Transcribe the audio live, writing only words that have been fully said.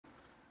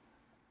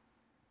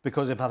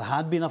because if there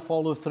had been a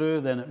follow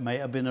through, then it might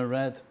have been a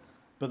red,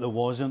 but there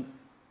wasn't.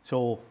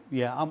 So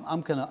yeah,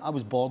 I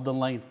was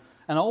borderline,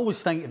 and I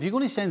always think if you're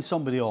going to send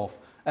somebody off,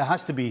 it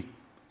has to be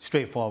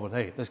straightforward.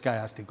 Hey, this guy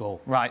has to go.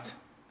 Right.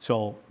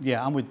 So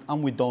yeah, I'm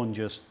with Don.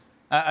 Just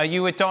are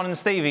you with Don and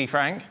Stevie,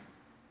 Frank?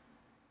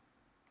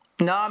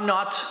 No, I'm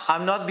not.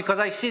 I'm not, because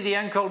I see the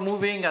ankle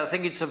moving. I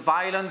think it's a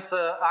violent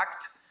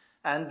act.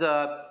 And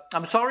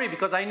I'm sorry,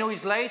 because I know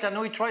he's late. I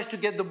know he tries to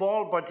get the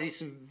ball, but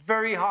it's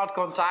very hard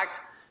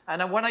contact.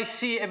 And when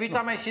every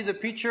time I see the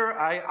picture,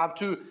 I have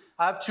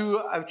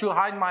to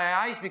hide my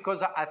eyes,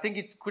 because I think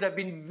it could have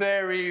been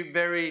very,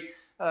 very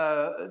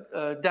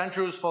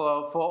dangerous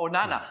for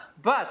Onana.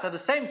 But at the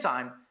same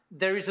time,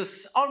 there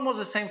is almost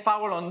the same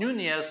foul on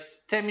Nunez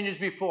 10 minutes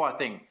before, I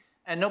think.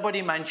 And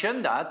nobody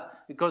mentioned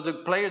that, because the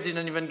player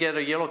didn't even get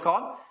a yellow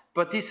card.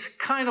 But it's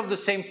kind of the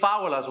same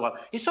foul as well.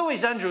 It's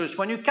always dangerous.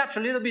 When you catch a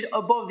little bit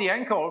above the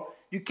ankle,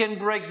 you can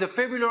break the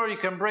fibula, you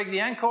can break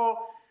the ankle.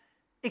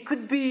 It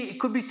could be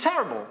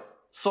terrible.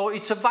 So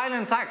it's a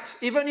violent act.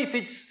 Even if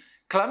it's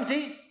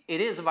clumsy,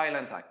 it is a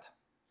violent act.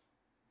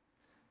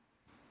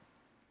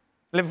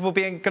 Liverpool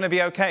going to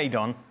be okay,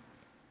 Don?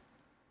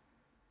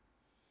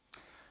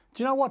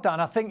 Do you know what, Dan?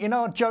 I think,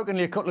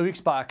 jokingly a couple of weeks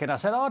back, and I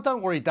said, oh,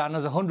 don't worry, Dan,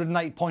 there's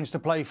 108 points to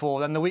play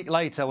for. Then the week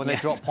later, when they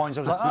dropped points,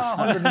 I was like, oh,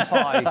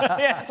 105.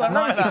 Yes, I'm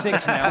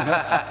 96 now.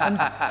 And,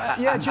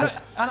 yeah, do you know,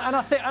 and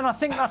I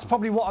think that's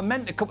probably what I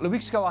meant a couple of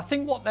weeks ago. I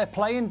think what they're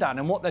playing, Dan,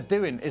 and what they're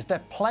doing is they're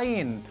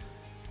playing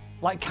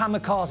like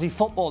kamikaze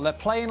football. They're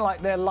playing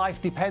like their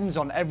life depends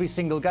on every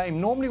single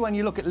game. Normally, when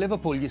you look at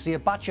Liverpool, you see a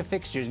batch of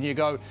fixtures and you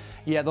go,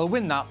 yeah, they'll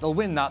win that, they'll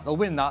win that, they'll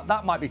win that.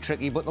 That might be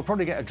tricky, but they'll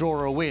probably get a draw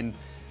or a win.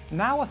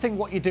 Now I think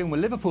what you're doing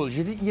with Liverpool is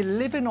you're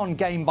living on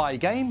game by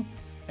game,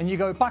 and you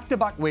go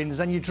back-to-back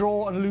wins, and you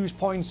draw and lose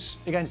points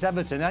against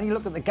Everton. And you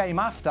look at the game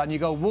after, and you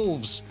go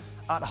Wolves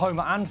at home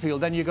at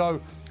Anfield, then you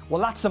go,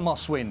 well, that's a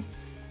must-win.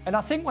 And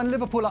I think when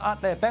Liverpool are at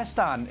their best,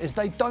 Dan, is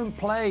they don't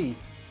play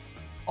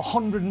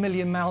 100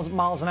 million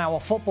miles an hour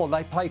football.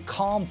 They play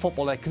calm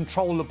football. They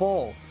control the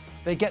ball.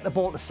 They get the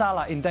ball to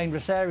Salah in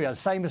dangerous areas,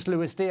 same as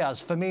Luis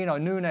Diaz,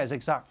 Firmino, Nunez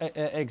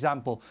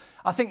example.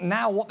 I think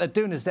now what they're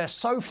doing is they're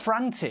so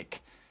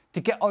frantic to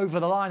get over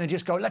the line and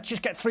just go, let's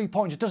just get 3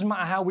 points. It doesn't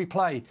matter how we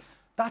play.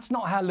 That's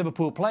not how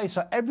Liverpool play.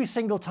 So every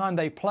single time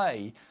they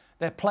play,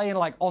 they're playing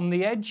like on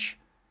the edge,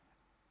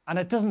 and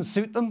it doesn't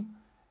suit them.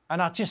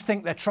 And I just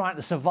think they're trying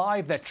to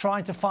survive. They're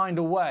trying to find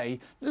a way.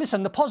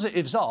 Listen, the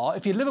positives are,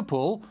 if you're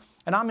Liverpool,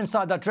 and I'm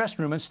inside that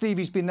dressing room, and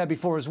Stevie's been there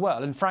before as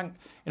well, and Frank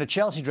in a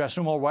Chelsea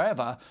dressing room or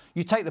wherever,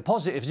 you take the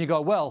positives and you go,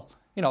 well,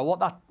 you know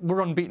what, we're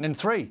unbeaten in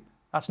 3.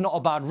 That's not a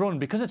bad run.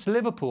 Because it's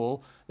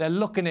Liverpool, they're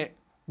looking at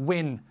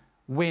win,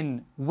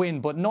 win, win,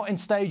 but not in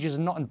stages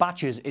and not in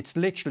batches. It's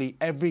literally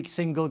every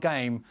single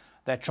game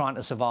they're trying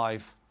to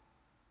survive.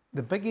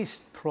 the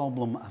biggest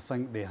problem I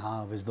think they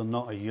have is they're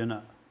not a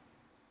unit.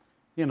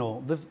 You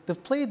know,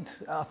 they've played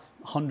at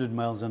 100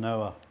 miles an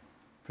hour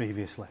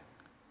previously.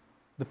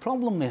 The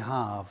problem they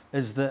have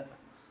is that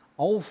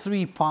all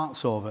three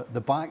parts of it,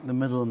 the back, the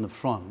middle and the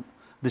front,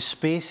 the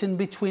space in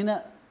between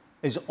it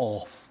is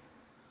off.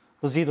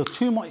 There's either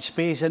too much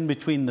space in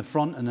between the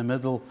front and the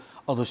middle,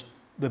 or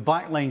the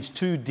back line's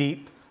too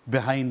deep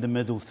behind the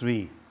middle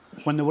three.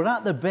 When they were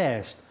at their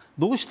best,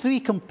 those three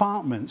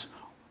compartments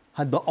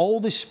had all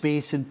the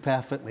space in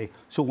perfectly.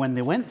 So when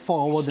they went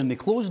forward and they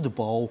closed the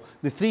ball,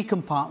 the three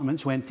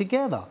compartments went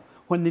together.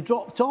 When they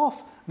dropped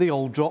off, they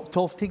all dropped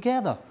off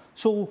together.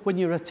 So when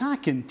you're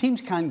attacking,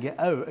 teams can't get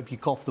out if you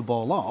cough the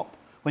ball up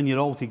when you're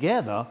all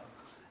together.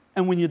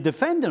 And when you're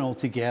defending all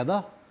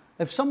together,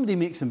 if somebody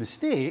makes a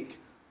mistake,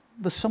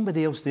 there's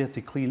somebody else there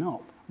to clean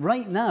up.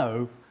 Right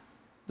now,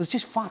 there's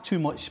just far too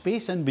much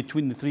space in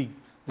between the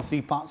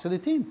three parts of the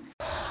team.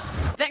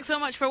 Thanks so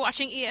much for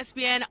watching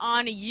ESPN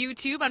on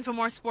YouTube. And for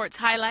more sports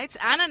highlights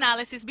and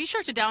analysis, be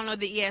sure to download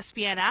the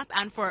ESPN app.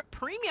 And for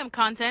premium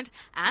content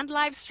and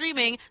live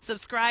streaming,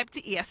 subscribe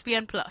to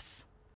ESPN+.